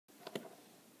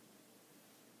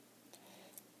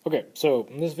Okay, so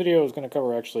this video is going to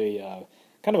cover actually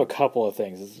kind of a couple of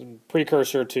things. It's a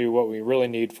precursor to what we really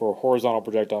need for horizontal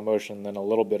projectile motion, and then a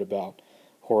little bit about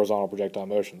horizontal projectile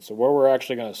motion. So where we're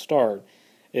actually going to start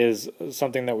is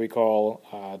something that we call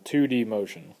 2D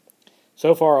motion.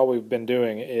 So far all we've been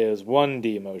doing is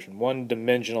 1D motion,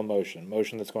 one-dimensional motion,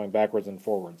 motion that's going backwards and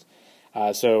forwards.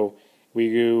 So we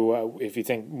do, if you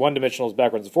think one-dimensional is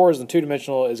backwards and forwards, then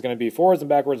two-dimensional is going to be forwards and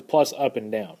backwards plus up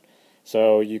and down.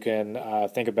 So you can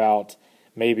think about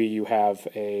maybe you have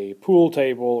a pool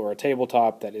table or a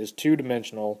tabletop that is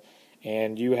two-dimensional,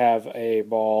 and you have a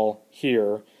ball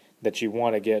here that you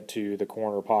want to get to the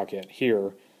corner pocket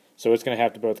here. So it's going to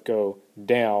have to both go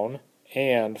down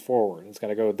and forward. It's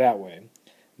going to go that way,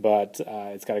 but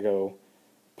it's got to go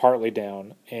partly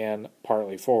down and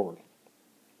partly forward.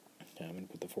 Okay, I'm going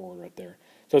to put the forward right there.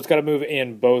 So it's got to move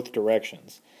in both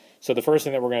directions. So the first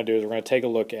thing that we're going to do is we're going to take a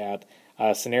look at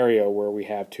a scenario where we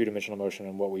have two-dimensional motion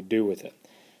and what we do with it.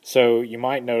 So you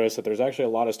might notice that there's actually a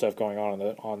lot of stuff going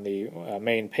on the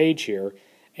main page here,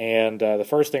 and the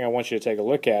first thing I want you to take a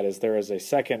look at is there is a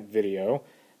second video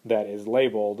that is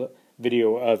labeled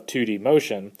Video of 2D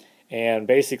Motion, and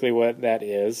basically what that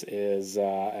is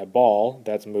a ball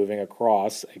that's moving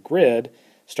across a grid,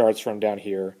 starts from down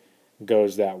here,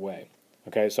 goes that way.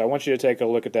 Okay, so I want you to take a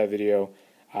look at that video.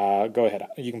 Go ahead,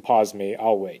 you can pause me,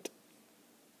 I'll wait.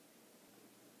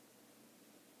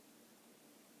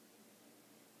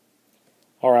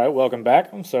 Alright, welcome back.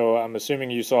 So I'm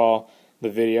assuming you saw the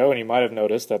video, and you might have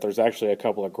noticed that there's actually a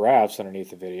couple of graphs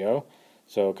underneath the video.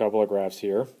 So a couple of graphs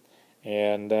here,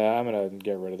 and I'm going to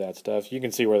get rid of that stuff. You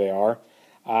can see where they are.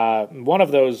 One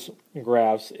of those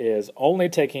graphs is only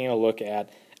taking a look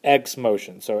at x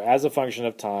motion, so as a function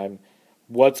of time,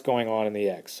 what's going on in the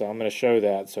x. So I'm going to show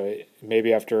that. So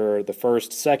maybe after the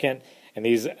first second, and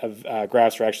these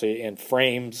graphs are actually in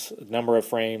frames, number of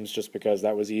frames, just because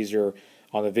that was easier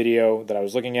on the video that I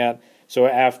was looking at. So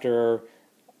after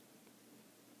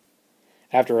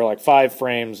like 5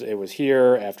 frames it was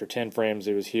here, after 10 frames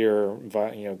it was here,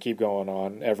 keep going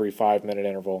on every 5-minute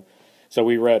interval. So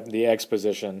we read the x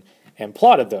position and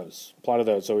plotted those.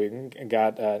 So we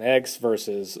got an x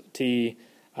versus t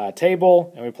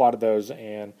table, and we plotted those,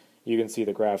 and you can see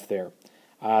the graph there.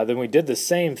 Then we did the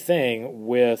same thing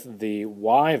with the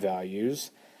y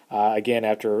values. Again,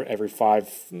 after every 5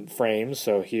 frames,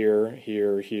 so here,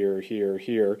 here, here, here,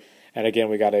 here, and again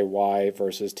we got a y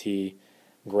versus t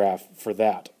graph for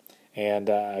that. And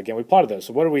again, we plotted those.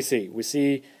 So what do we see? We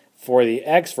see for the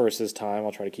x versus time,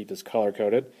 I'll try to keep this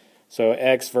color-coded, so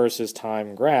x versus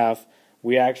time graph,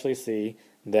 we actually see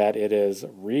that it is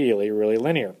really, really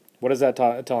linear. What is that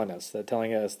telling us? That's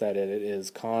telling us that it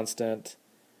is constant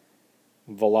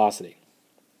velocity.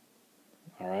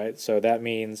 All right, so that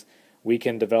means we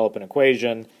can develop an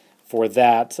equation for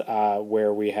that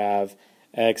where we have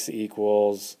x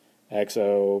equals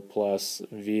xo plus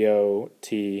vot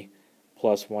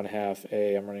plus 1/2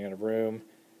 a, I'm running out of room,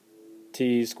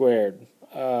 t squared.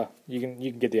 You can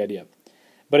get the idea.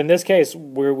 But in this case,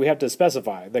 we have to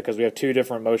specify that because we have two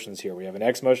different motions here. We have an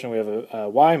x motion, we have a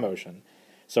y motion.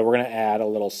 So we're going to add a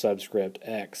little subscript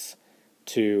x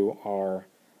to our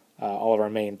all of our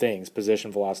main things,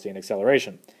 position, velocity, and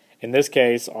acceleration. In this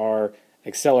case, our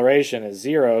acceleration is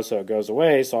 0, so it goes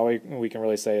away, so all we can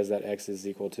really say is that x is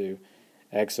equal to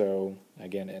xo,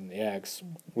 again in the x.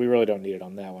 We really don't need it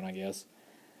on that one, I guess,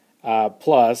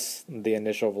 plus the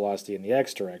initial velocity in the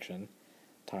x direction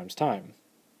times time.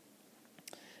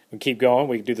 We keep going,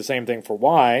 we do the same thing for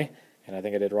y, and I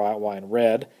think I did y in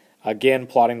red. Again,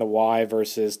 plotting the y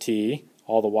versus t,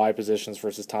 all the y positions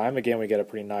versus time. Again, we get a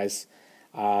pretty nice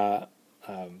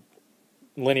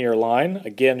linear line,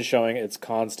 again showing its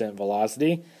constant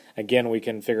velocity. Again, we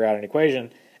can figure out an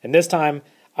equation, and this time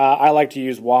I like to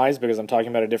use y's because I'm talking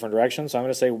about a different direction, so I'm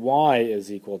going to say y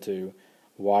is equal to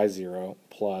y0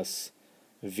 plus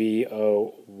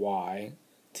voy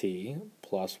t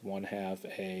plus 1/2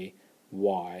 a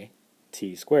y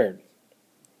t squared.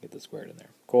 Get the squared in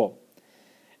there. Cool.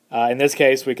 In this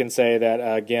case, we can say that,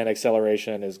 again,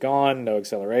 acceleration is gone, no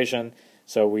acceleration,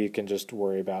 so we can just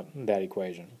worry about that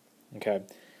equation. Okay,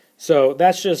 so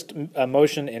that's just a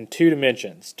motion in 2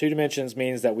 dimensions. 2 dimensions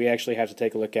means that we actually have to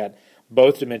take a look at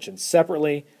both dimensions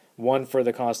separately, one for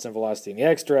the constant velocity in the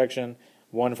x direction,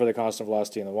 one for the constant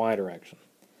velocity in the y direction.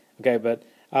 Okay, but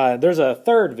there's a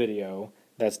third video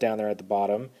that's down there at the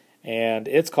bottom, and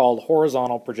it's called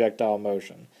Horizontal Projectile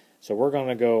Motion. So we're going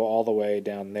to go all the way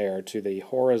down there to the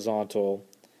horizontal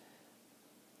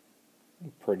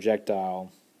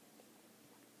projectile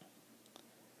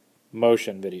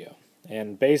motion video.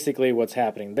 And basically what's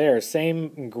happening there,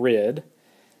 same grid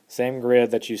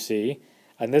that you see,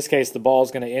 In this case, the ball is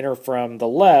going to enter from the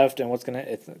left, and what's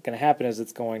going to happen is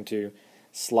it's going to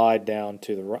slide down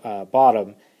to the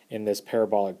bottom in this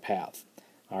parabolic path.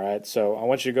 All right, so I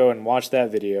want you to go and watch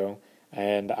that video,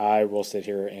 and I will sit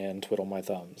here and twiddle my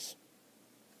thumbs.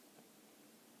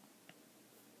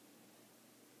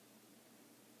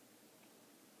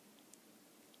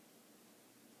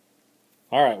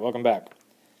 All right, welcome back.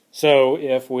 So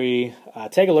if we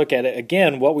take a look at it,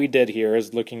 again, what we did here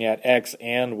is looking at X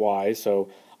and Y, so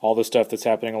all the stuff that's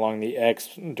happening along the X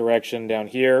direction down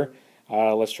here.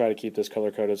 Let's try to keep this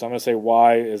color-coded. So I'm going to say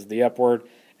Y is the upward,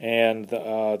 and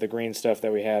the green stuff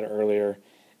that we had earlier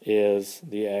is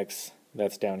the X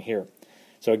that's down here.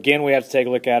 So again, we have to take a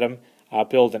look at them. I'll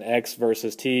build an X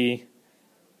versus T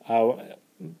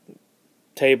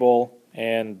table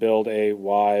and build a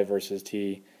Y versus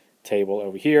T table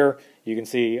over here. You can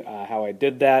see how I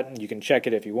did that. You can check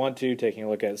it if you want to, taking a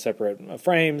look at separate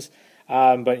frames,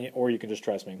 or you can just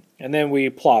trust me. And then we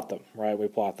plot them, right? We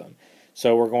plot them.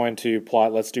 So we're going to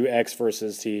plot, let's do X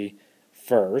versus T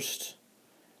first.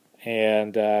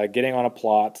 And getting on a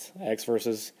plot, X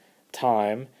versus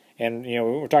time. And, you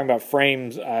know, we're talking about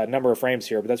frames, number of frames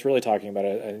here, but that's really talking about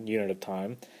a unit of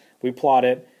time. We plot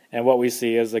it, and what we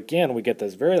see is, again, we get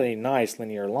this very nice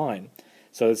linear line.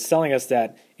 So it's telling us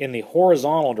that in the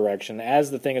horizontal direction,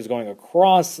 as the thing is going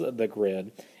across the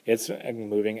grid, it's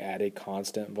moving at a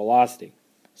constant velocity.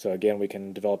 So again, we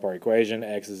can develop our equation.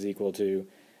 X is equal to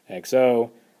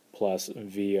XO plus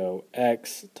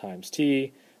VOX times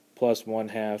T plus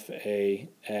 1/2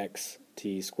 AX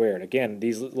T squared. Again,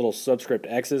 these little subscript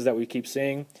X's that we keep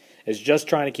seeing is just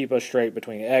trying to keep us straight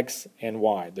between X and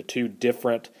Y, the two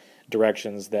different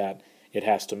directions that it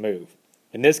has to move.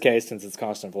 In this case, since it's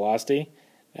constant velocity,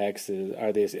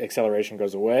 the acceleration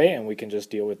goes away, and we can just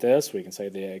deal with this. We can say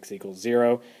the X equals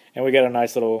 0, and we get a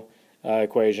nice little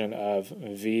equation of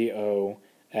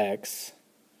VOX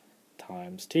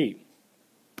times T.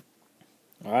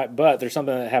 All right, but there's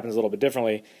something that happens a little bit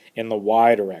differently in the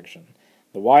Y direction.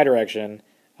 The Y direction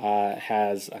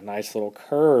has a nice little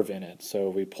curve in it. So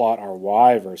we plot our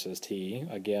Y versus T,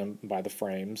 again, by the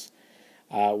frames.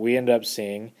 We end up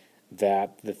seeing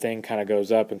that the thing kind of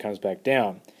goes up and comes back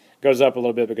down. It goes up a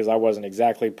little bit because I wasn't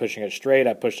exactly pushing it straight.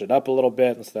 I pushed it up a little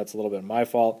bit, and so that's a little bit my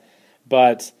fault.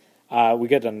 But we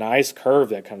get a nice curve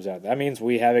that comes out. That means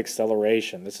we have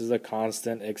acceleration. This is a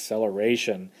constant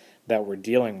acceleration that we're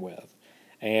dealing with.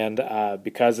 And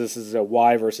because this is a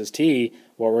Y versus T,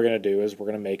 what we're going to do is we're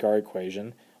going to make our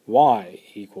equation Y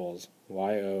equals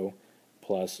YO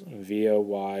plus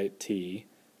VOYT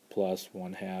plus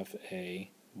 1/2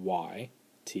 AY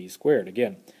T squared.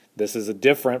 Again, this is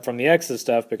different from the X's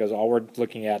stuff because all we're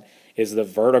looking at is the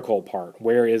vertical part.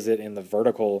 Where is it in the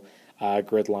vertical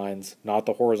grid lines, not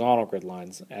the horizontal grid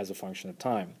lines, as a function of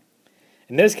time.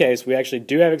 In this case, we actually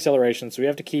do have acceleration, so we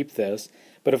have to keep this.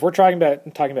 But if we're talking about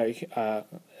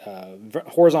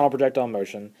horizontal projectile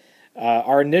motion,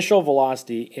 our initial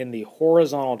velocity in the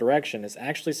horizontal direction is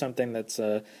actually something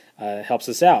that helps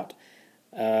us out.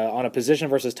 On a position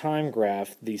versus time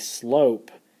graph, the slope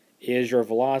is your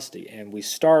velocity. And we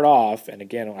start off, and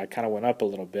again, I kind of went up a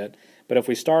little bit, but if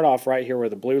we start off right here where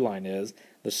the blue line is,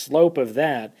 the slope of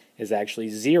that is actually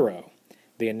 0.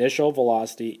 The initial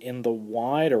velocity in the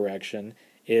Y direction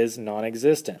is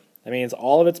non-existent. That means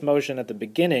all of its motion at the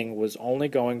beginning was only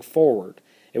going forward.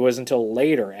 It was until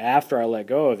later, after I let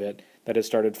go of it, that it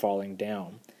started falling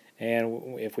down.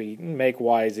 And if we make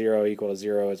y0 equal to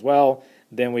 0 as well,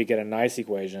 then we get a nice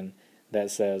equation that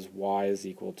says y is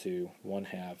equal to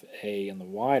 1/2 a in the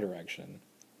y direction,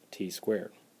 t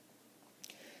squared.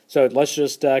 So let's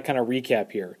just kind of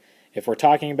recap here. If we're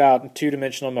talking about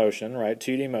two-dimensional motion, right,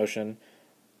 2D motion,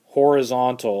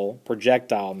 horizontal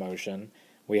projectile motion,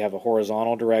 we have a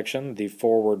horizontal direction, the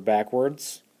forward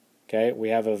backwards. Okay, we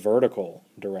have a vertical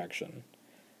direction.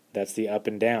 That's the up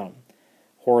and down.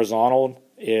 Horizontal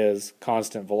is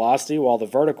constant velocity, while the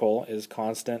vertical is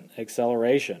constant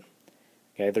acceleration.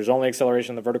 Okay, there's only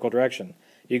acceleration in the vertical direction.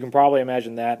 You can probably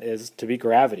imagine that is to be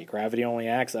gravity. Gravity only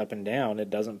acts up and down. It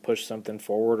doesn't push something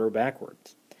forward or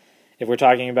backwards. If we're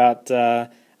talking about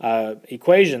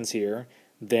equations here,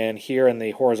 then here in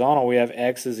the horizontal we have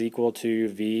x is equal to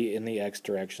v in the x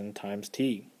direction times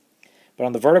t. But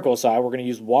on the vertical side we're going to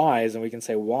use y's, and we can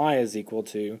say y is equal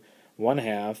to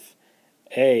 1/2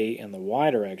 a in the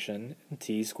y direction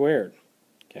t squared.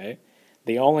 Okay?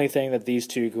 The only thing that these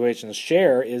two equations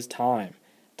share is time.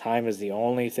 Time is the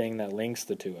only thing that links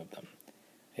the two of them.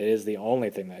 It is the only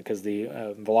thing that, because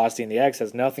the velocity in the x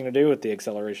has nothing to do with the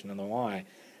acceleration in the y.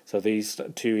 So these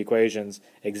two equations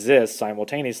exist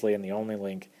simultaneously, and the only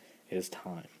link is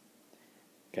time.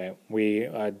 Okay, we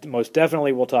most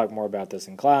definitely will talk more about this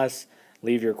in class.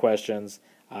 Leave your questions,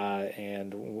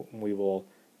 and we will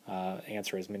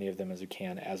answer as many of them as we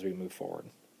can as we move forward.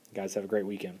 Guys, have a great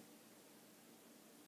weekend.